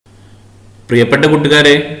പ്രിയപ്പെട്ട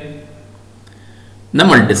കൂട്ടുകാരെ,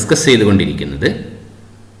 നമ്മൾ ഡിസ്കസ് ചെയ്തുകൊണ്ടിരിക്കുന്നത്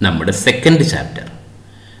നമ്മുടെ second chapter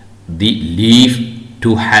the leaf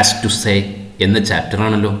to has to say എന്ന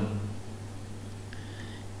ചാപ്റ്ററാണല്ലോ.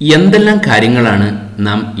 എന്തെല്ലാം കാര്യങ്ങളാണ്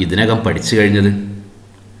നാം ഇതിനകം പഠിച്ചു കഴിഞ്ഞത്?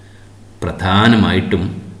 പ്രധാനമായിട്ടും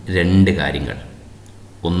രണ്ട് കാര്യങ്ങൾ.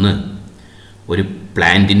 ഒന്ന്, ഒരു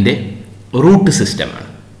പ്ലാന്റിൻ്റെ റൂട്ട് സിസ്റ്റമാണ്.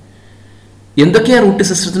 എന്തൊക്കെയാണ് റൂട്ട്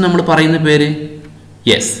സിസ്റ്റത്തിന് നമ്മൾ പറയുന്ന പേര്?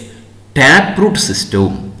 യെസ്, ടാപ്പ് റൂട്ട്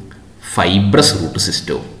സിസ്റ്റവും ഫൈബ്രസ് റൂട്ട്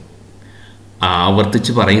സിസ്റ്റവും.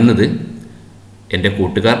 ആവർത്തിച്ച് പറയുന്നത് എൻ്റെ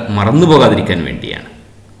കൂട്ടുകാർ മറന്നു പോകാതിരിക്കാൻ വേണ്ടിയാണ്.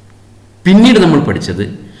 പിന്നീട് നമ്മൾ പഠിച്ചത്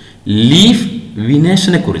ലീഫ്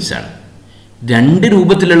വിനേഷനെ കുറിച്ചാണ്. രണ്ട്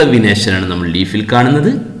രൂപത്തിലുള്ള വിനേഷനാണ് നമ്മൾ ലീഫിൽ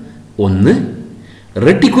കാണുന്നത്. ഒന്ന്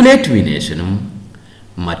റെട്ടിക്കുലേറ്റ് വിനേഷനും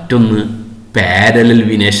മറ്റൊന്ന് പാരലൽ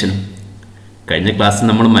വിനേഷനും. കഴിഞ്ഞ ക്ലാസ്സിൽ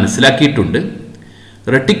നമ്മൾ മനസ്സിലാക്കിയിട്ടുണ്ട്,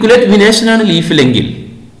 റെട്ടിക്കുലേറ്റ് വിനേഷനാണ് ലീഫിലെങ്കിൽ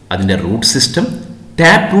അതിൻ്റെ root system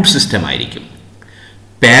tap root system ആയിരിക്കും.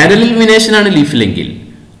 പാരലൽ വിനേഷനാണ് ലീഫിലെങ്കിൽ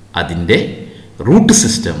അതിൻ്റെ റൂട്ട്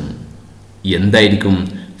സിസ്റ്റം എന്തായിരിക്കും?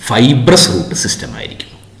 ഫൈബ്രസ് റൂട്ട് സിസ്റ്റം ആയിരിക്കും.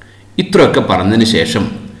 ഇത്രയൊക്കെ പറഞ്ഞതിന് ശേഷം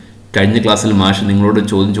കഴിഞ്ഞ ക്ലാസ്സിൽ മാഷ് നിങ്ങളോട്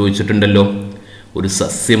ചോദ്യം ചോദിച്ചിട്ടുണ്ടല്ലോ, ഒരു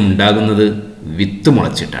സസ്യം ഉണ്ടാകുന്നത് വിത്ത്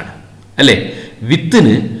മുളച്ചിട്ടാണ് അല്ലേ?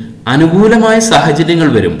 വിത്തിന് അനുകൂലമായ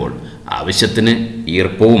സാഹചര്യങ്ങൾ വരുമ്പോൾ, ആവശ്യത്തിന്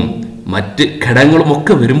ഈർപ്പവും മറ്റ്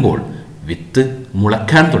ഘടകങ്ങളുമൊക്കെ വരുമ്പോൾ വിത്ത്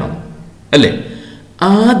മുളക്കാൻ തുടങ്ങും അല്ലേ?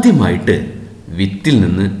 ആദ്യമായിട്ട് വിത്തിൽ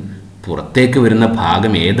നിന്ന് പുറത്തേക്ക് വരുന്ന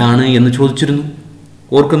ഭാഗം ഏതാണ് എന്ന് ചോദിച്ചിരുന്നു,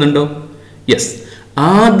 ഓർക്കുന്നുണ്ടോ? യെസ്,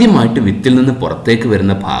 ആദ്യമായിട്ട് വിത്തിൽ നിന്ന് പുറത്തേക്ക്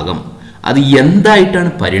വരുന്ന ഭാഗം അത്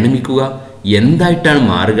എന്തായിട്ടാണ് പരിണമിക്കുക, എന്തായിട്ടാണ്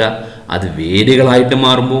മാറുക? അത് വേരുകളായിട്ട്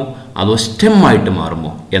മാറുമോ അതോ സ്റ്റെമ്മായിട്ട്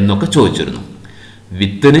മാറുമോ എന്നൊക്കെ ചോദിച്ചിരുന്നു.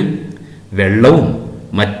 വിത്തിന് വെള്ളവും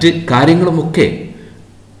മറ്റ് കാര്യങ്ങളുമൊക്കെ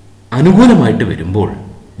അനുകൂലമായിട്ട് വരുമ്പോൾ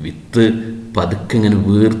വിത്ത് പതുക്കെ ഇങ്ങനെ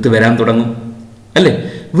വീർത്ത് വരാൻ തുടങ്ങും അല്ലേ?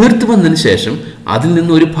 വീർത്ത് വന്നതിന് ശേഷം അതിൽ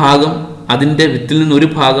നിന്നൊരു ഭാഗം, അതിൻ്റെ വിത്തിൽ നിന്നൊരു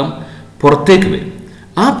ഭാഗം പുറത്തേക്ക് വരും.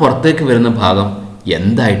 ആ പുറത്തേക്ക് വരുന്ന ഭാഗം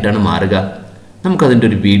എന്തായിട്ടാണ് മാറുക? നമുക്കതിൻ്റെ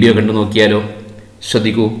ഒരു വീഡിയോ കണ്ടു നോക്കിയാലോ?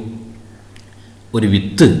 ശ്രദ്ധിക്കൂ, ഒരു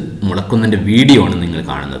വിത്ത് മുളക്കുന്നതിൻ്റെ വീഡിയോ ആണ് നിങ്ങൾ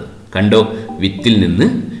കാണുന്നത്. കണ്ടോ? വിത്തിൽ നിന്ന്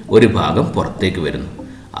ഒരു ഭാഗം പുറത്തേക്ക് വരുന്നു,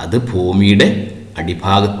 അത് ഭൂമിയുടെ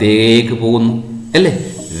അടിഭാഗത്തേക്ക് പോകുന്നു അല്ലേ?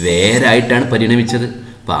 വേരായിട്ടാണ് പരിണമിച്ചത്.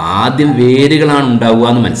 അപ്പം ആദ്യം വേരുകളാണ് ഉണ്ടാവുക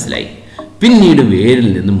എന്ന് മനസ്സിലായി. പിന്നീട് വേരിൽ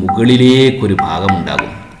നിന്ന് മുകളിലേക്കൊരു ഭാഗം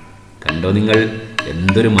ഉണ്ടാകും. കണ്ടോ നിങ്ങൾ?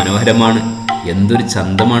 എന്തൊരു മനോഹരമാണ്, എന്തൊരു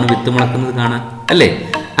ചന്തമാണ് വിത്ത് മുളക്കുന്നത് കാണാൻ അല്ലേ?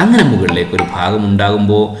 അങ്ങനെ മുകളിലേക്കൊരു ഭാഗം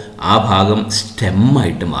ഉണ്ടാകുമ്പോൾ ആ ഭാഗം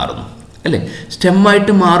സ്റ്റെമ്മായിട്ട് മാറുന്നു അല്ലേ?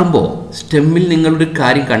 സ്റ്റെമ്മായിട്ട് മാറുമ്പോൾ സ്റ്റെമ്മിൽ നിങ്ങളൊരു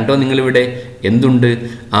കാര്യം കണ്ടോ? നിങ്ങളിവിടെ എന്തുണ്ട്?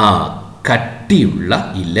 കട്ടിയുള്ള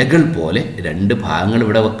ഇലകൾ പോലെ രണ്ട് ഭാഗങ്ങൾ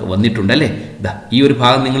ഇവിടെ വന്നിട്ടുണ്ട് അല്ലേ? ഈ ഒരു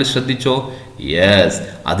ഭാഗം നിങ്ങൾ ശ്രദ്ധിച്ചോ? യെസ്,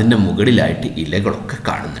 അതിൻ്റെ മുകളിലായിട്ട് ഇലകളൊക്കെ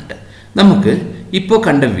കാണുന്നുണ്ട്. നമുക്ക് ഇപ്പോൾ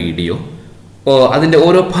കണ്ട വീഡിയോ അതിൻ്റെ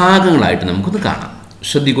ഓരോ ഭാഗങ്ങളായിട്ട് നമുക്കൊന്ന് കാണാം.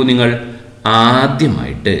 ശ്രദ്ധിക്കൂ നിങ്ങൾ.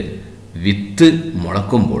 ആദ്യമായിട്ട് വിത്ത്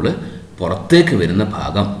മുളക്കുമ്പോൾ പുറത്തേക്ക് വരുന്ന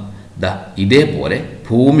ഭാഗം ഇതേപോലെ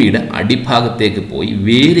ഭൂമിയുടെ അടിഭാഗത്തേക്ക് പോയി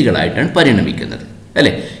വേരുകളായിട്ടാണ് പരിണമിക്കുന്നത്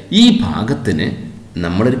അല്ലേ? ഈ ഭാഗത്തിന്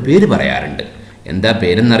നമ്മളൊരു പേര് പറയാറുണ്ട്. എന്താ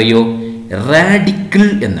പേരെന്നറിയോ? റാഡിക്കിൾ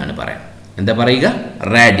എന്നാണ് പറയാം. എന്താ പറയുക?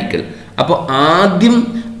 റാഡിക്കിൾ. അപ്പോൾ ആദ്യം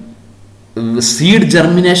സീഡ്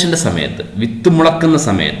ജെർമിനേഷൻ്റെ സമയത്ത്, വിത്ത് മുളക്കുന്ന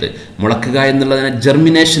സമയത്ത്, മുളക്കുക എന്നുള്ളതിനെ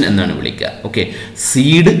ജെർമിനേഷൻ എന്നാണ് വിളിക്കുക. ഓക്കെ,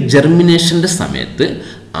 സീഡ് ജെർമിനേഷൻ്റെ സമയത്ത്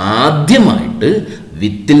ആദ്യമായിട്ട്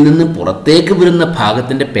വിത്തിൽ നിന്ന് പുറത്തേക്ക് വരുന്ന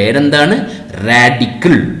ഭാഗത്തിൻ്റെ പേരെന്താണ്?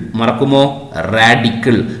 റാഡിക്കിൾ. മറക്കുമോ?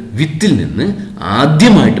 റാഡിക്കിൾ. വിത്തിൽ നിന്ന്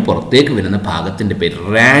ആദ്യമായിട്ട് പുറത്തേക്ക് വരുന്ന ഭാഗത്തിൻ്റെ പേര്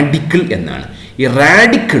റാഡിക്കിൾ എന്നാണ്. ഈ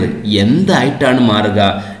റാഡിക്കിൾ എന്തായിട്ടാണ് മാറുക?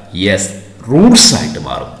 യെസ്, റൂട്ട്സ് ആയിട്ട്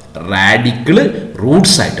മാറും. റാഡിക്കിൾ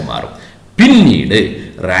റൂട്ട്സ് ആയിട്ട് മാറും. പിന്നീട്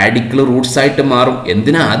റാഡിക്കിൾ റൂട്ട്സ് ആയിട്ട് മാറും.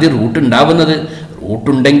 എന്തിനാ ആദ്യം റൂട്ട് ഉണ്ടാവുന്നത്?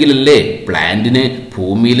 റൂട്ടുണ്ടെങ്കിലല്ലേ പ്ലാന്റിന്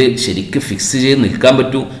ഭൂമിയിൽ ശരിക്ക് ഫിക്സ് ചെയ്ത് നിൽക്കാൻ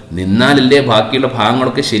പറ്റൂ, നിന്നാലല്ലേ ബാക്കിയുള്ള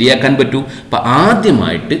ഭാഗങ്ങളൊക്കെ ശരിയാക്കാൻ പറ്റൂ. അപ്പം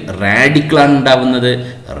ആദ്യമായിട്ട് റാഡിക്കിളാണ് ഉണ്ടാവുന്നത്.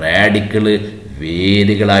 റാഡിക്കിള്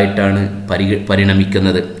വേരുകളായിട്ടാണ്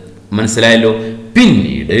പരിണമിക്കുന്നത്. മനസ്സിലായല്ലോ?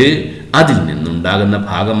 പിന്നീട് അതിൽ നിന്നുണ്ടാകുന്ന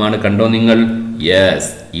ഭാഗമാണ്, കണ്ടോ നിങ്ങൾ?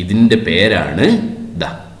 യെസ്, ഇതിൻ്റെ പേരാണ്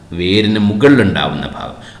വേരിന് മുകളിലുണ്ടാവുന്ന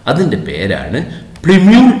ഭാഗം. അതിൻ്റെ പേരാണ്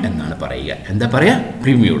പ്ലിമ്യൂൾ എന്നാണ് പറയുക. എന്താ പറയുക?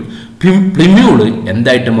 പ്ലിമ്യൂൾ. പ്ലിമ്യൂള്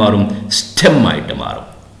എന്തായിട്ട് മാറും? സ്റ്റെമ്മായിട്ട് മാറും.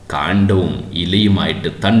 കാണ്ഡവും ഇലയുമായിട്ട്,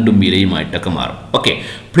 തണ്ടും ഇലയുമായിട്ടൊക്കെ മാറും. ഓക്കെ,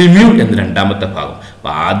 പ്ലിമ്യൂൾ എന്ന രണ്ടാമത്തെ ഭാഗം.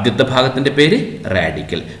 അപ്പോൾ ആദ്യത്തെ ഭാഗത്തിൻ്റെ പേര്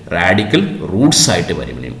റാഡിക്കൽ. റാഡിക്കൽ റൂട്ട്സ് ആയിട്ട്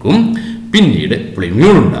പരിണമിക്കും. പിന്നീട്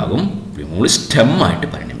പ്ലിമ്യൂൾ ഉണ്ടാകും. പ്ലിമ്യൂൾ സ്റ്റെമ്മായിട്ട്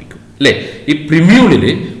പരിണമിക്കും അല്ലേ? ഈ പ്ലിമ്യൂളിൽ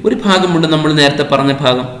ഒരു ഭാഗമുണ്ട്, നമ്മൾ നേരത്തെ പറഞ്ഞ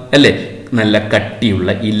ഭാഗം അല്ലേ? നല്ല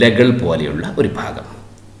കട്ടിയുള്ള ഇലകൾ പോലെയുള്ള ഒരു ഭാഗം.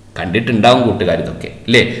 കണ്ടിട്ടുണ്ടാവും കൂട്ടുകാർ ഇതൊക്കെ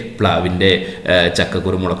അല്ലേ? പ്ലാവിൻ്റെ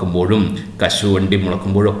ചക്കക്കുരു മുളക്കുമ്പോഴും കശുവണ്ടി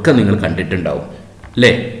മുളക്കുമ്പോഴും ഒക്കെ നിങ്ങൾ കണ്ടിട്ടുണ്ടാവും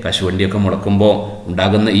അല്ലേ? കശുവണ്ടിയൊക്കെ മുളക്കുമ്പോൾ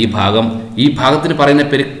ഉണ്ടാകുന്ന ഈ ഭാഗത്തിന് പറയുന്ന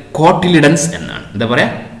പേര് കോട്ടിലിഡൻസ് എന്നാണ്. എന്താ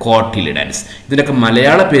പറയുക? കോട്ടിലിഡൻസ്. ഇതിൻ്റെയൊക്കെ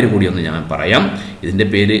മലയാള പേര് കൂടി ഒന്ന് ഞാൻ പറയാം. ഇതിൻ്റെ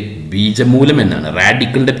പേര് ബീജമൂലം എന്നാണ്.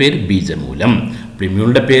 റാഡിക്കിളിൻ്റെ പേര് ബീജമൂലം,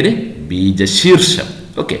 പ്ലിമ്യൂളിൻ്റെ പേര് ബീജശീർഷം.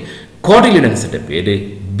 ഓക്കെ, കോട്ടിലിഡൻസിൻ്റെ പേര്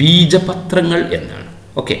ബീജപത്രങ്ങൾ എന്നാണ്.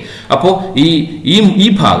 ഓക്കെ, അപ്പോൾ ഈ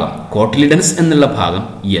ഭാഗം കോട്ടിലിഡൻസ് എന്നുള്ള ഭാഗം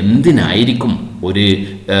എന്തിനായിരിക്കും ഒരു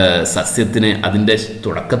സസ്യത്തിന് അതിൻ്റെ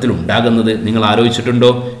തുടക്കത്തിൽ ഉണ്ടാകുന്നത്? നിങ്ങൾ ആലോചിച്ചിട്ടുണ്ടോ?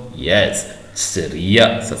 യെസ്, ചെറിയ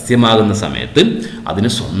സസ്യമാകുന്ന സമയത്ത് അതിന്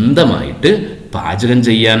സ്വന്തമായിട്ട് പാചകം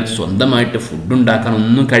ചെയ്യാൻ, സ്വന്തമായിട്ട് ഫുഡ് ഉണ്ടാക്കാൻ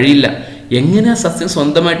ഒന്നും കഴിയില്ല. എങ്ങനെയാ സസ്യം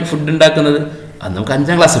സ്വന്തമായിട്ട് ഫുഡ് ഉണ്ടാക്കുന്നത്? അത് നമുക്ക്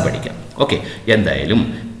 5ാം ക്ലാസ്സിൽ പഠിക്കാം. ഓക്കെ, എന്തായാലും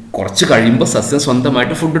കുറച്ച് കഴിയുമ്പോൾ സസ്യം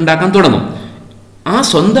സ്വന്തമായിട്ട് ഫുഡ് ഉണ്ടാക്കാൻ തുടങ്ങും. ആ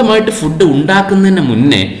സ്വന്തമായിട്ട് ഫുഡ് ഉണ്ടാക്കുന്നതിന്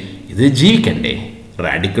മുന്നേ ഇത് ജീവിക്കണ്ടേ?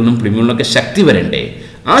 റാഡിക്കിളും പ്ലിമ്യൂളിനൊക്കെ ശക്തി വരണ്ടേ?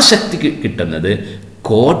 ആ ശക്തി കിട്ടുന്നത്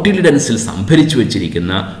കോട്ടിലിഡൻസിൽ സംഭരിച്ചു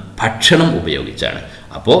വെച്ചിരിക്കുന്ന ഭക്ഷണം ഉപയോഗിച്ചാണ്.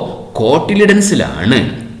 അപ്പോൾ കോട്ടിലിഡൻസിലാണ്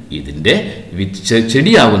ഇതിൻ്റെ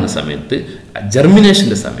ചെടിയാവുന്ന സമയത്ത്,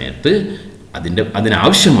 ജെർമിനേഷൻ്റെ സമയത്ത്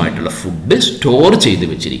അതിനാവശ്യമായിട്ടുള്ള ഫുഡ് സ്റ്റോർ ചെയ്ത്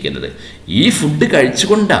വെച്ചിരിക്കുന്നത്. ഈ ഫുഡ്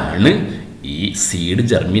കഴിച്ചുകൊണ്ടാണ് ഈ സീഡ്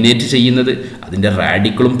ജെർമിനേറ്റ് ചെയ്യുന്നത്. അതിൻ്റെ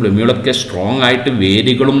റാഡിക്കിളും പ്ലിമ്യൂളൊക്കെ സ്ട്രോങ് ആയിട്ട്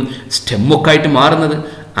വേരുകളും സ്റ്റെമ്മൊക്കെ ആയിട്ട് മാറുന്നത്.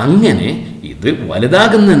 അങ്ങനെ ഇത്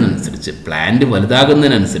വലുതാകുന്നതിനനുസരിച്ച്, പ്ലാന്റ്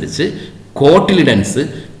വലുതാകുന്നതിനനുസരിച്ച് കോട്ടിലിഡൻസ്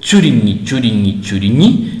ചുരുങ്ങി ചുരുങ്ങി ചുരുങ്ങി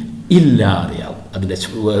ഇല്ലാതെയാവും. അതിൻ്റെ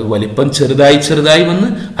വലിപ്പം ചെറുതായി വന്ന്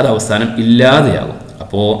അത് അവസാനം ഇല്ലാതെയാകും.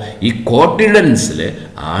 അപ്പോൾ ഈ കോട്ടിലിഡൻസിൽ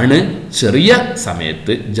ആണ് ചെറിയ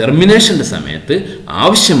സമയത്ത്, ജെർമിനേഷൻ്റെ സമയത്ത്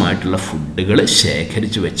ആവശ്യമായിട്ടുള്ള ഫുഡുകൾ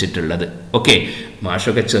ശേഖരിച്ചു വെച്ചിട്ടുള്ളത്. ഓക്കെ,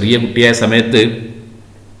 മാഷൊക്കെ ചെറിയ കുട്ടിയായ സമയത്ത്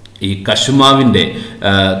ഈ കശുമാവിൻ്റെ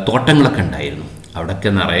തോട്ടങ്ങളൊക്കെ ഉണ്ടായിരുന്നു. അവിടെയൊക്കെ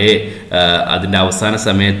നിറയെ അതിൻ്റെ അവസാന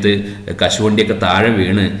സമയത്ത് കശുവണ്ടിയൊക്കെ താഴെ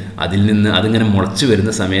വീണ് അതിൽ നിന്ന് അതിങ്ങനെ മുളച്ച്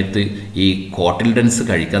വരുന്ന സമയത്ത് ഈ കോട്ടിലിഡൻസ്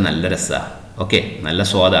കഴിക്കാൻ നല്ല രസമാണ്. ഓക്കെ, നല്ല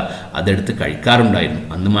സ്വാദ. അതെടുത്ത് കഴിക്കാറുണ്ടായിരുന്നു.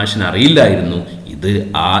 അന്ന് മാഷിന് അറിയില്ലായിരുന്നു ഇത്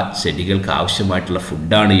ആ ചെടികൾക്ക് ആവശ്യമായിട്ടുള്ള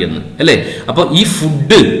ഫുഡാണ് എന്ന്, അല്ലേ? അപ്പോൾ ഈ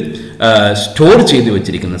ഫുഡ് സ്റ്റോർ ചെയ്ത്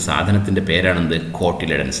വെച്ചിരിക്കുന്ന സാധനത്തിൻ്റെ പേരാണെന്ത്?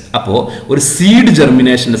 കോട്ടിലിഡൻസ്. അപ്പോൾ ഒരു സീഡ്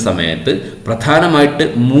ജെർമിനേഷൻ്റെ സമയത്ത് പ്രധാനമായിട്ട്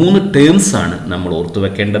 3 ടേംസ് ആണ് നമ്മൾ ഓർത്തു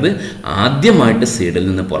വെക്കേണ്ടത്. ആദ്യമായിട്ട് സീഡിൽ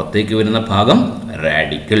നിന്ന് പുറത്തേക്ക് വരുന്ന ഭാഗം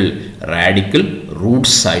റാഡിക്കിൾ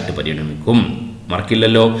റൂട്ട്സ് ആയിട്ട് പരിണമിക്കും,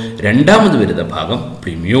 മറക്കില്ലല്ലോ. രണ്ടാമത് വരുന്ന ഭാഗം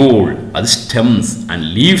പ്ലിമ്യൂൾ, അത് സ്റ്റെംസ് ആൻഡ്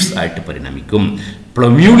ലീവ്സ് ആയിട്ട് പരിണമിക്കും.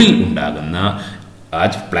 പ്ലിമ്യൂളിൽ ഉണ്ടാകുന്ന ആ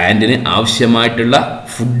പ്ലാന്റിന് ആവശ്യമായിട്ടുള്ള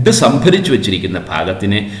ഫുഡ് സംഭരിച്ചു വെച്ചിരിക്കുന്ന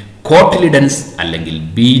ഭാഗത്തിന് കോട്ടിലിഡൻസ് അല്ലെങ്കിൽ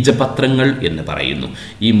ബീജപത്രങ്ങൾ എന്ന് പറയുന്നു.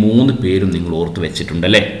 ഈ 3 പേരും നിങ്ങൾ ഓർത്ത്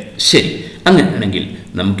വെച്ചിട്ടുണ്ടല്ലേ? ശരി, അങ്ങനെയാണെങ്കിൽ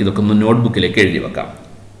നമുക്കിതൊക്കെ ഒന്ന് നോട്ട്ബുക്കിലേക്ക് എഴുതി വെക്കാം.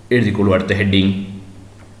 എഴുതിക്കോളൂ. അടുത്ത ഹെഡിങ്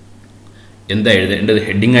എന്താ എഴുതേണ്ടത്?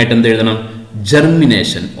 ഹെഡിങ് ആയിട്ട് എന്ത് എഴുതണം?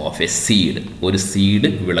 Germination of A seed. ഒരു സീഡ്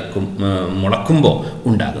മുളക്കുമ്പോൾ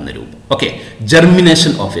ഉണ്ടാകുന്ന രൂപം. Okay,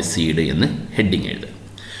 germination of A seed എന്ന് ഹെഡിങ് എഴുതുക.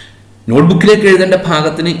 നോട്ട്ബുക്കിലേക്ക് എഴുതേണ്ട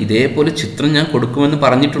ഭാഗത്തിന് ഇതേപോലെ ചിത്രം ഞാൻ കൊടുക്കുമെന്ന്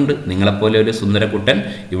പറഞ്ഞിട്ടുണ്ട്. നിങ്ങളെപ്പോലെ ഒരു സുന്ദരക്കുട്ടൻ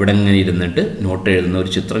ഇവിടെ ഇങ്ങനെ ഇരുന്നിട്ട് നോട്ട് എഴുതുന്ന ഒരു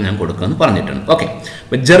ചിത്രം ഞാൻ കൊടുക്കുമെന്ന് പറഞ്ഞിട്ടുണ്ട്. ഓക്കെ,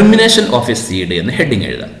 അപ്പോൾ ജെർമിനേഷൻ ഓഫ് എ സീഡ് എന്ന് ഹെഡിങ്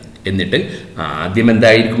എഴുതാം. എന്നിട്ട് ആദ്യം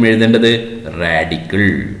എന്തായിരിക്കും എഴുതേണ്ടത്? റാഡിക്കിൾ,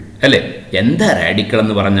 അല്ലേ? എന്താ റാഡിക്കിൾ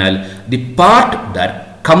എന്ന് പറഞ്ഞാൽ the part that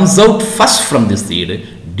comes out first from the seed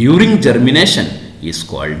during germination is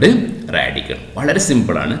called radicle. വളരെ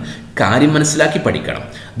സിമ്പിളാണ്, കാര്യം മനസ്സിലാക്കി പഠിക്കണം.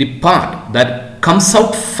 The part that comes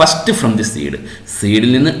out first from the seed,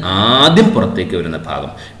 സീഡിൽ നിന്ന് ആദ്യം പുറത്തേക്ക് വരുന്ന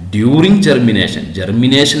ഭാഗം. ഡ്യൂറിങ്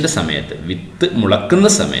ജെർമിനേഷൻ്റെ സമയത്ത്, വിത്ത് മുളക്കുന്ന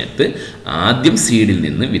സമയത്ത് ആദ്യം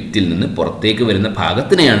വിത്തിൽ നിന്ന് പുറത്തേക്ക് വരുന്ന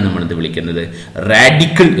ഭാഗത്തിനെയാണ് നമ്മൾ എന്ത് വിളിക്കുന്നത്?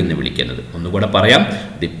 റാഡിക്കിൾ എന്ന് വിളിക്കുന്നത്. ഒന്നുകൂടെ പറയാം.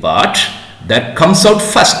 The part that comes out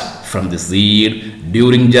first from the seed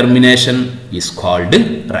during germination is called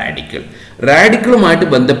radicle. റാഡിക്കിളുമായിട്ട്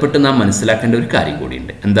ബന്ധപ്പെട്ട് നാം മനസ്സിലാക്കേണ്ട ഒരു കാര്യം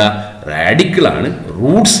കൂടിയുണ്ട്. എന്താ? റാഡിക്കിളാണ്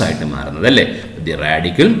റൂട്ട്സ് ആയിട്ട് മാറുന്നത്, അല്ലേ? The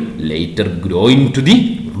radical later grow in to the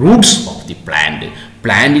Roots of the plant.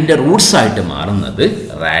 പ്ലാന്റിൻ്റെ റൂട്ട്സ് ആയിട്ട് മാറുന്നത്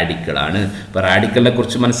റാഡിക്കിളാണ്. ഇപ്പോൾ റാഡിക്കിളിനെ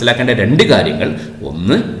കുറിച്ച് മനസ്സിലാക്കേണ്ട 2 കാര്യങ്ങൾ.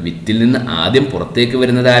 ഒന്ന്, വിത്തിൽ നിന്ന് ആദ്യം പുറത്തേക്ക്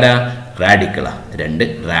വരുന്നത് ആരാ? റാഡിക്കിളാ. 2,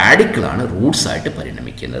 റാഡിക്കിളാണ് റൂട്ട്സ് ആയിട്ട്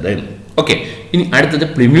പരിണമിക്കുന്നത്. ഓക്കെ, ഇനി അടുത്തത്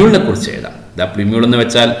പ്ലിമ്യൂളിനെ കുറിച്ച് എഴുതാം. ദ പ്ലിമ്യൂൾ എന്ന്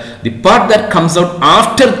വെച്ചാൽ the part that comes out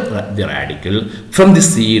after the radical from the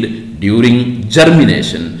seed during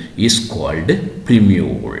germination is called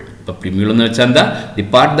plumule. അപ്പോൾ പ്ലിമ്യൂൾ എന്ന് വെച്ചാൽ എന്താ? The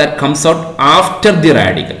part that comes out after the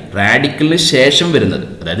radical, റാഡിക്കിളിന് ശേഷം വരുന്നത്,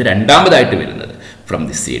 അതായത് രണ്ടാമതായിട്ട് വരുന്നത്. from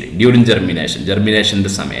the seed during germination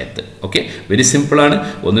സമയത്ത്. ഓക്കെ, വെരി സിമ്പിൾ ആണ്.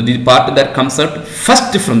 ഒന്ന് the part that comes out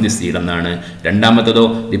first from the seed എന്നാണ്, രണ്ടാമത്തതോ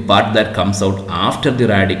the part that comes out after the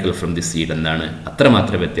radical from the seed എന്നാണ്. അത്ര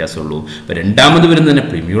മാത്രമേ വ്യത്യാസമുള്ളൂ. അപ്പോൾ രണ്ടാമത് വരുന്നതിനെ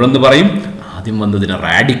പ്ലിമ്യൂൾ എന്ന് പറയും, ആദ്യം വന്നതിന്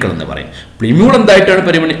റാഡിക്കൽ എന്ന് പറയും. പ്ലിമ്യൂൾ എന്തായിട്ടാണ്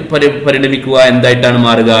പരിണമിക്കുക, എന്തായിട്ടാണ്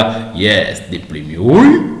മാറുക? Yes, the plumule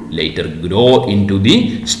later grow into the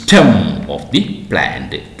stem of the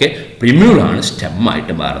plant. Okay, plumule ആണ് സ്റ്റെം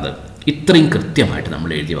ആയിട്ട് മാറുന്നത്. ഇത്രയും കൃത്യമായിട്ട് നമ്മൾ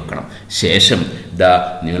എഴുതി വെക്കണം. ശേഷം ഇതാ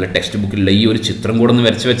നിങ്ങളുടെ ടെക്സ്റ്റ് ബുക്കിലുള്ള ഈ ഒരു ചിത്രം കൂടെ ഒന്ന്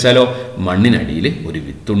വരച്ച് വെച്ചാലോ. മണ്ണിനടിയിൽ ഒരു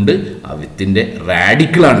വിത്തുണ്ട്, ആ വിത്തിൻ്റെ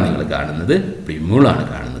റാഡിക്കിളാണ് നിങ്ങൾ കാണുന്നത്, പ്ലിമ്യൂളാണ്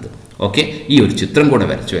കാണുന്നത്. ഓക്കെ, ഈ ഒരു ചിത്രം കൂടെ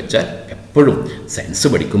വരച്ച് വെച്ചാൽ എപ്പോഴും സയൻസ്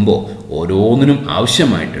പഠിക്കുമ്പോൾ ഓരോന്നിനും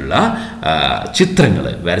ആവശ്യമായിട്ടുള്ള ചിത്രങ്ങൾ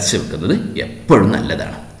വരച്ച് വെക്കുന്നത് എപ്പോഴും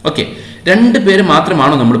നല്ലതാണ്. ഓക്കെ, രണ്ട് പേര്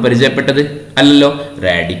മാത്രമാണോ നമ്മൾ പരിചയപ്പെട്ടത്? അല്ലല്ലോ.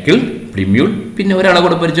 റാഡിക്കിൾ, പ്ലിമ്യൂൾ, പിന്നെ ഒരാളെ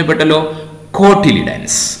കൂടെ പരിചയപ്പെട്ടല്ലോ,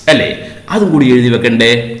 കോട്ടിലിഡൻസ് അല്ലേ? അതും കൂടി എഴുതി വെക്കണ്ടേ?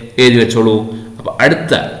 എഴുതി വെച്ചോളൂ. അപ്പോൾ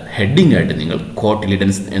അടുത്ത ഹെഡിങ് ആയിട്ട് നിങ്ങൾ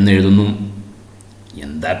കോട്ടിലിഡൻസ് എന്ന് എഴുതുന്നു.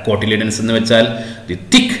 എന്താ കോട്ടിലിഡൻസ് എന്ന് വെച്ചാൽ? The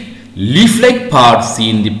thick leaf like part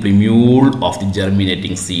scene the plumule of the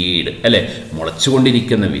germinating seed അല്ലേ?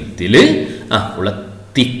 മുളച്ചുകൊണ്ടിരിക്കുന്ന വിത്തിൽ ഉള്ള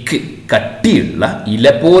തിക്ക്, കട്ടിയുള്ള ഇല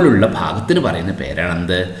പോലുള്ള ഭാഗത്തിന് പറയുന്ന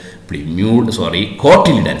പേരാണെന്ത്? പ്ലിമ്യൂൾ,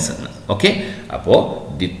 കോട്ടിലിഡൻസ് എന്ന്. ഓക്കെ, അപ്പോൾ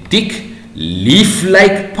the thick leaf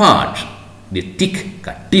like part, the തിക്ക്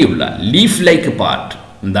കട്ടിയുള്ള ലീഫ് ലൈക്ക് പാർട്ട്,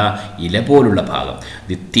 എന്താ? ഇല പോലുള്ള ഭാഗം.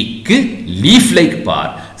 The thick leaf like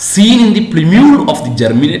part scene in the plumule of the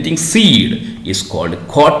germinating seed is called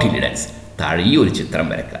cotyledons. താഴെ ഈ ഒരു ചിത്രം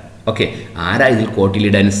വരക്കാം. ഓക്കെ, ആരാ ഇതിൽ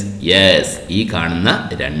കോട്ടിലിഡൻസ്? യെസ്, ഈ കാണുന്ന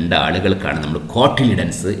രണ്ടാളുകൾക്കാണ് നമ്മൾ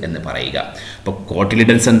കോട്ടിലിഡൻസ് എന്ന് പറയുക. അപ്പോൾ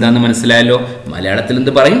കോട്ടിലിഡൻസ് എന്താണെന്ന് മനസ്സിലായല്ലോ. മലയാളത്തിൽ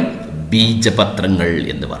എന്ത് പറയും? ബീജപത്രങ്ങൾ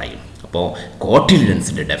എന്ന് പറയും. അപ്പോൾ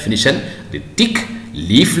കോട്ടിലിഡൻസിൻ്റെ definition: the thick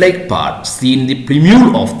leaf like part scene the plumule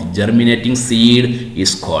of the germinating seed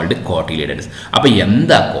is called cotyledons. അപ്പോൾ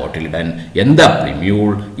എന്താ കോട്ടിലിഡൻ, എന്താ പ്ലിമ്യൂൾ,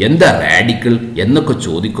 എന്താ റാഡിക്കിൾ എന്നൊക്കെ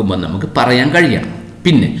ചോദിക്കുമ്പോൾ നമുക്ക് പറയാൻ കഴിയണം.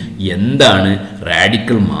 പിന്നെ എന്താണ്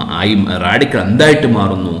റാഡിക്കിൾ എന്തായിട്ട്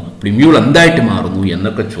മാറുന്നു, പ്ലിമ്യൂൾ എന്തായിട്ട് മാറുന്നു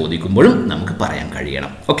എന്നൊക്കെ ചോദിക്കുമ്പോഴും നമുക്ക് പറയാൻ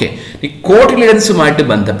കഴിയണം. ഓക്കെ, ഈ കോട്ടിലിഡൻസുമായിട്ട്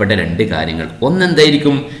ബന്ധപ്പെട്ട രണ്ട് കാര്യങ്ങൾ.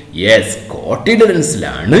 ഒന്നെന്തായിരിക്കും? യെസ്,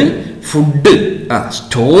 കോട്ടിലിഡൻസിലാണ് ഫുഡ്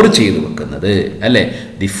സ്റ്റോർ ചെയ്ത് വെക്കുന്നത് അല്ലേ?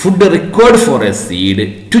 The food required for A seed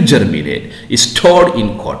to germinate is stored in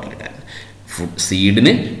cotyledon.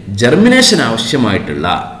 സീഡിന് germination ആവശ്യമായിട്ടുള്ള,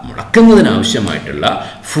 മുളക്കുന്നതിന് ആവശ്യമായിട്ടുള്ള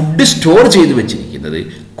ഫുഡ് സ്റ്റോർ ചെയ്ത് വെച്ചിരിക്കുന്നത്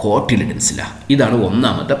കോട്ടിലിഡൻസിലാണ്. ഇതാണ്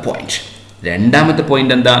ഒന്നാമത്തെ പോയിന്റ്. രണ്ടാമത്തെ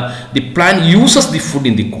പോയിന്റ് എന്താ? The plant uses the food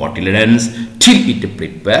in the cotyledons till it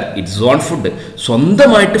prepare it's on food.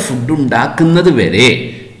 സ്വന്തമായിട്ട് food ഉണ്ടാക്കുന്നത് വരെ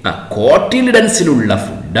കോട്ടിലിഡൻസിലുള്ള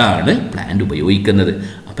ഫുഡാണ് പ്ലാന്റ് ഉപയോഗിക്കുന്നത്.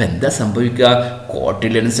 അപ്പം എന്താ സംഭവിക്കുക?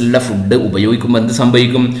 കോട്ടിലിഡൻസിലുള്ള ഫുഡ് ഉപയോഗിക്കുമ്പോൾ എന്ത്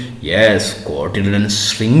സംഭവിക്കും? യെസ്, കോട്ടിലിഡൻസ്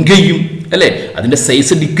ഷ്രിങ്ക് ചെയ്യും അല്ലേ? അതിൻ്റെ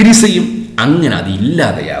സൈസ് ഡിക്രീസ് ചെയ്യും, അങ്ങനെ അത്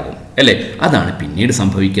ഇല്ലാതെയാകും അല്ലേ? അതാണ് പിന്നീട്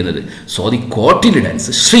സംഭവിക്കുന്നത്. So the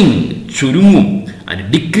cotyledons shrink, ചുരുങ്ങും, and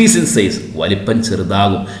decrease in size, വലിപ്പം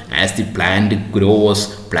ചെറുതാകും. As the plant gross,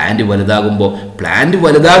 plant വലുതാകുമ്പോൾ, പ്ലാന്റ്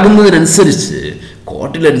വലുതാകുന്നതിനനുസരിച്ച്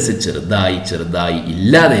കോട്ടിലിഡൻസ് ചെറുതായി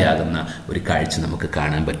ഇല്ലാതെയാകുന്ന ഒരു കാഴ്ച നമുക്ക്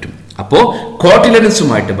കാണാൻ പറ്റും. അപ്പോൾ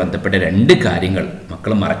കോട്ടിലിഡൻസുമായിട്ട് ബന്ധപ്പെട്ട രണ്ട് കാര്യങ്ങൾ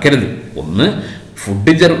മക്കൾ മറക്കരുത്. ഒന്ന്,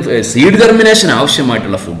 സീഡ് ജെർമിനേഷൻ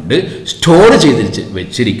ആവശ്യമായിട്ടുള്ള ഫുഡ് സ്റ്റോർ ചെയ്ത്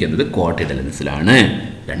വെച്ചിരിക്കുന്നത് കോട്ടിലിഡൻസിലാണ്.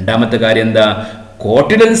 രണ്ടാമത്തെ കാര്യം എന്താ?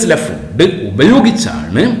 കോട്ടിലിഡൻസിലെ ഫുഡ്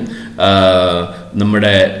ഉപയോഗിച്ചാണ്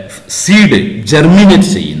നമ്മുടെ സീഡ് ജെർമിനേറ്റ്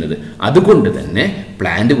ചെയ്യുന്നത്. അതുകൊണ്ട് തന്നെ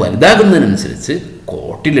പ്ലാന്റ് വലുതാകുന്നതിനനുസരിച്ച്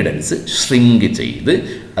കോട്ടിലിഡൻസ് ഷ്രിങ്ക് ചെയ്ത്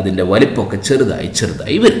അതിൻ്റെ വലിപ്പമൊക്കെ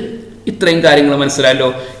ചെറുതായി വരും. ഇത്രയും കാര്യങ്ങൾ മനസ്സിലായല്ലോ.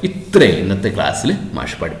 ഇത്രയും ഇന്നത്തെ ക്ലാസ്സിൽ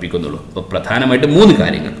മാഷ് പഠിപ്പിക്കുന്നുള്ളൂ. അപ്പോൾ പ്രധാനമായിട്ട് 3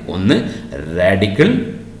 കാര്യങ്ങൾ. ഒന്ന് റാഡിക്കിൾ,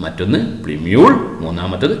 മറ്റൊന്ന് പ്ലിമ്യൂൾ,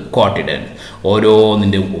 മൂന്നാമത്തത് കോട്ടിലിഡൻ.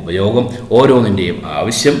 ഓരോന്നിൻ്റെയും ഉപയോഗം, ഓരോന്നിൻ്റെയും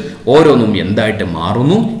ആവശ്യം, ഓരോന്നും എന്തായിട്ട്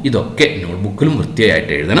മാറുന്നു, ഇതൊക്കെ നോട്ട്ബുക്കിലും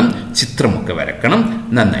വൃത്തിയായിട്ട് എഴുതണം, ചിത്രമൊക്കെ വരക്കണം,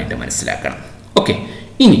 നന്നായിട്ട് മനസ്സിലാക്കണം. ഓക്കെ,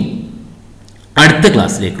 ഇനി അടുത്ത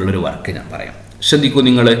ക്ലാസ്സിലേക്കുള്ളൊരു വർക്ക് ഞാൻ പറയാം. ശ്രദ്ധിക്കൂ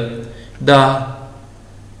നിങ്ങൾ.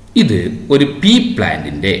 ഇത് ഒരു പീ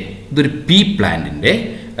പ്ലാന്റിൻ്റെ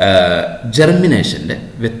ജെർമിനേഷൻ്റെ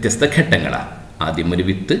വ്യത്യസ്ത ഘട്ടങ്ങളാണ്. ആദ്യം ഒരു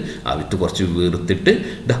വിത്ത്, ആ വിത്ത് കുറച്ച് വീർത്തിട്ട്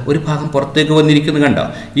ഒരു ഭാഗം പുറത്തേക്ക് വന്നിരിക്കുന്നത് കണ്ടോ?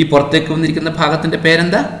 ഈ പുറത്തേക്ക് വന്നിരിക്കുന്ന ഭാഗത്തിൻ്റെ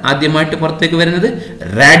പേരെന്താ? ആദ്യമായിട്ട് പുറത്തേക്ക് വരുന്നത്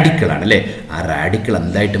റാഡിക്കിളാണ് അല്ലേ? ആ റാഡിക്കിൾ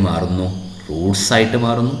എന്തായിട്ട് മാറുന്നു? റൂട്ട്സ് ആയിട്ട്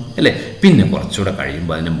മാറുന്നു അല്ലേ. പിന്നെ കുറച്ചുകൂടെ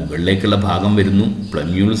കഴിയുമ്പോൾ അതിൻ്റെ മുകളിലേക്കുള്ള ഭാഗം വരുന്നു,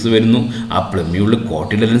 പ്ലമ്യൂൾസ് വരുന്നു, ആ പ്ലമ്യൂളിൽ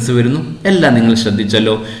കോട്ടിലെഡൻസ് വരുന്നു. എല്ലാം നിങ്ങൾ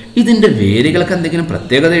ശ്രദ്ധിച്ചല്ലോ. ഇതിൻ്റെ വേരുകൾക്ക് എന്തെങ്കിലും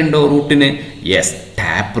പ്രത്യേകതയുണ്ടോ റൂട്ടിന്? Yes,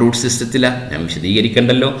 tap root സിസ്റ്റത്തിലാണ്. ഞാൻ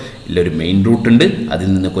വിശദീകരിക്കണ്ടല്ലോ. ഇല്ലൊരു മെയിൻ റൂട്ട് ഉണ്ട്, അതിൽ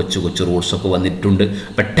നിന്ന് കൊച്ചു കൊച്ചു റൂട്ട്സ് ഒക്കെ വന്നിട്ടുണ്ട്.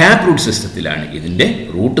 അപ്പം ടാപ്പ് റൂട്ട് സിസ്റ്റത്തിലാണ് ഇതിൻ്റെ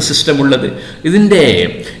റൂട്ട് സിസ്റ്റം ഉള്ളത്. ഇതിൻ്റെ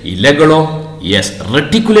ഇലകളോ? Yes,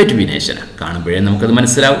 reticulate വിനേഷനാണ്. കാണുമ്പോഴേ നമുക്കത്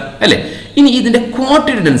മനസ്സിലാവും അല്ലേ. ഇനി ഇതിൻ്റെ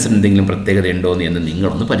കോട്ടിലെഡൻസിന് എന്തെങ്കിലും പ്രത്യേകതയുണ്ടോ എന്ന്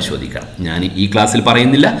നിങ്ങളൊന്ന് പരിശോധിക്കണം. ഞാൻ ഈ ക്ലാസ്സിൽ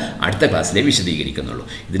പറയുന്നില്ല, അടുത്ത ക്ലാസ്സിലേ വിശദീകരിക്കുന്നുള്ളൂ.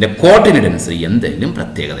 ഇതിൻ്റെ കോട്ടിലെഡൻസ് എന്തെങ്കിലും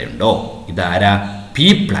പ്രത്യേകതയുണ്ടോ? ഇതാരാ? പീ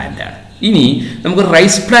പ്ലാന്റ് ആണ്. ഇനി നമുക്ക്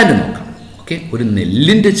റൈസ് പ്ലാന്റ് നോക്കാം. ഓക്കെ, ഒരു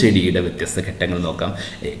നെല്ലിൻ്റെ ചെടിയുടെ വ്യത്യസ്ത ഘട്ടങ്ങൾ നോക്കാം.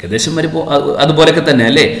 ഏകദേശം വരുമ്പോൾ അതുപോലെയൊക്കെ തന്നെ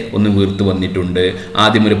അല്ലേ. ഒന്ന് വീർത്ത് വന്നിട്ടുണ്ട്,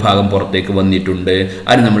 ആദ്യം ഒരു ഭാഗം പുറത്തേക്ക് വന്നിട്ടുണ്ട്,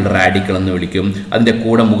 അതിന് നമ്മൾ റാഡിക്കിൾ എന്ന് വിളിക്കും. അതിൻ്റെ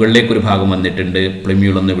കൂടെ മുകളിലേക്ക് ഒരു ഭാഗം വന്നിട്ടുണ്ട്,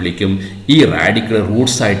 പ്ലമ്യൂൾ എന്ന് വിളിക്കും. ഈ റാഡിക്കിൾ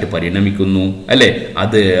റൂട്ട്സ് ആയിട്ട് പരിണമിക്കുന്നു അല്ലേ.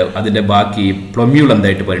 അതിൻ്റെ ബാക്കി പ്ലമ്യൂൾ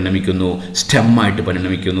എന്തായിട്ട് പരിണമിക്കുന്നു? സ്റ്റെമ്മായിട്ട്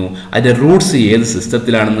പരിണമിക്കുന്നു. അതിൻ്റെ റൂട്ട്സ് ഏത്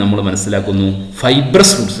സിസ്റ്റത്തിലാണെന്ന് നമ്മൾ മനസ്സിലാക്കുന്നു?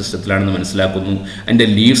 ഫൈബ്രസ് റൂട്ട് സിസ്റ്റത്തിലാണെന്ന് മനസ്സിലാക്കുന്നു. അതിൻ്റെ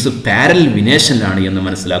ലീവ്സ് പാരലൽ വിനേഷനിലാണ് എന്ന്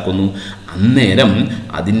മനസ്സിലാക്കുന്നു. അന്നേരം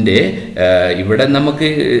അതിൻ്റെ ഇവിടെ നമുക്ക്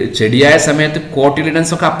ചെടിയായ സമയത്ത്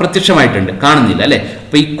കോട്ടിലെഡൻസ് ഒക്കെ അപ്രത്യക്ഷമായിട്ടുണ്ട്, കാണുന്നില്ല അല്ലേ.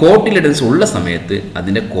 അപ്പോൾ ഈ കോട്ടിലെഡൻസ് ഉള്ള സമയത്ത്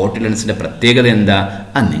അതിൻ്റെ കോട്ടിലെഡൻസിൻ്റെ പ്രത്യേകത എന്താ?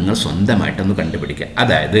 അത് നിങ്ങൾ സ്വന്തമായിട്ടൊന്ന് കണ്ടുപിടിക്കുക.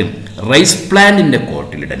 അതായത് റൈസ് പ്ലാന്റിൻ്റെ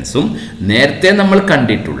കോട്ടിലെഡൻസും നേരത്തെ നമ്മൾ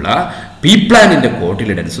കണ്ടിട്ടുള്ള പീ പ്ലാന്റിൻ്റെ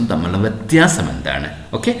കോട്ടിലെഡൻസും തമ്മിലുള്ള വ്യത്യാസം എന്താണ്?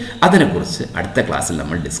 ഓക്കെ, അതിനെക്കുറിച്ച് അടുത്ത ക്ലാസ്സിൽ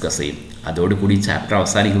നമ്മൾ ഡിസ്കസ് ചെയ്യും. അതോടുകൂടി ഈ ചാപ്റ്റർ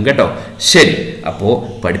അവസാനിക്കും കേട്ടോ. ശരി, അപ്പോൾ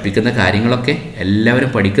പഠിപ്പിക്കുന്ന കാര്യങ്ങളൊക്കെ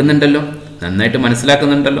എല്ലാവരും പഠിക്കുന്നുണ്ടല്ലോ, നന്നായിട്ട്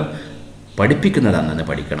മനസ്സിലാക്കുന്നുണ്ടല്ലോ. പഠിപ്പിക്കുന്നത് അന്നു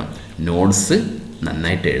പഠിക്കണം, നോട്ട്സ്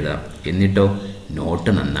നന്നായിട്ട് എഴുതണം, എന്നിട്ടോ നോട്ട്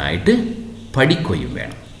നന്നായിട്ട് പഠിക്കുകയും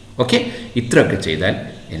വേണം. ഓക്കെ, ഇത്രയൊക്കെ ചെയ്താൽ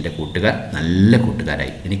എൻ്റെ കൂട്ടുകാർ നല്ല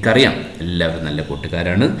കൂട്ടുകാരായി. എനിക്കറിയാം എല്ലാവരും നല്ല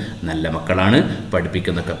കൂട്ടുകാരാണ്, നല്ല മക്കളാണ്,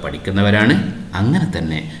 പഠിപ്പിക്കുന്നതൊക്കെ പഠിക്കുന്നവരാണ്. അങ്ങനെ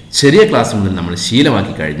തന്നെ ചെറിയ ക്ലാസ് മുതൽ നമ്മൾ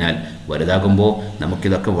ശീലമാക്കി കഴിഞ്ഞാൽ വലുതാകുമ്പോൾ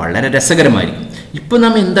നമുക്കിതൊക്കെ വളരെ രസകരമായിരിക്കും. ഇപ്പോൾ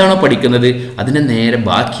നാം എന്താണോ പഠിക്കുന്നത് അതിൻ്റെ നേരെ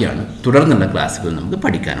ബാക്കിയാണ് തുടർന്നുള്ള ക്ലാസ്സുകൾ നമുക്ക്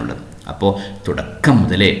പഠിക്കാനുള്ളത്. അപ്പോൾ തുടക്കം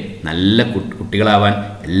മുതലേ നല്ല കുട്ടികളാവാൻ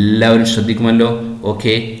എല്ലാവരും ശ്രദ്ധിക്കുമല്ലോ.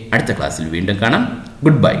 ഓക്കെ, അടുത്ത ക്ലാസ്സിൽ വീണ്ടും കാണാം.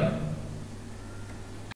 Good bye.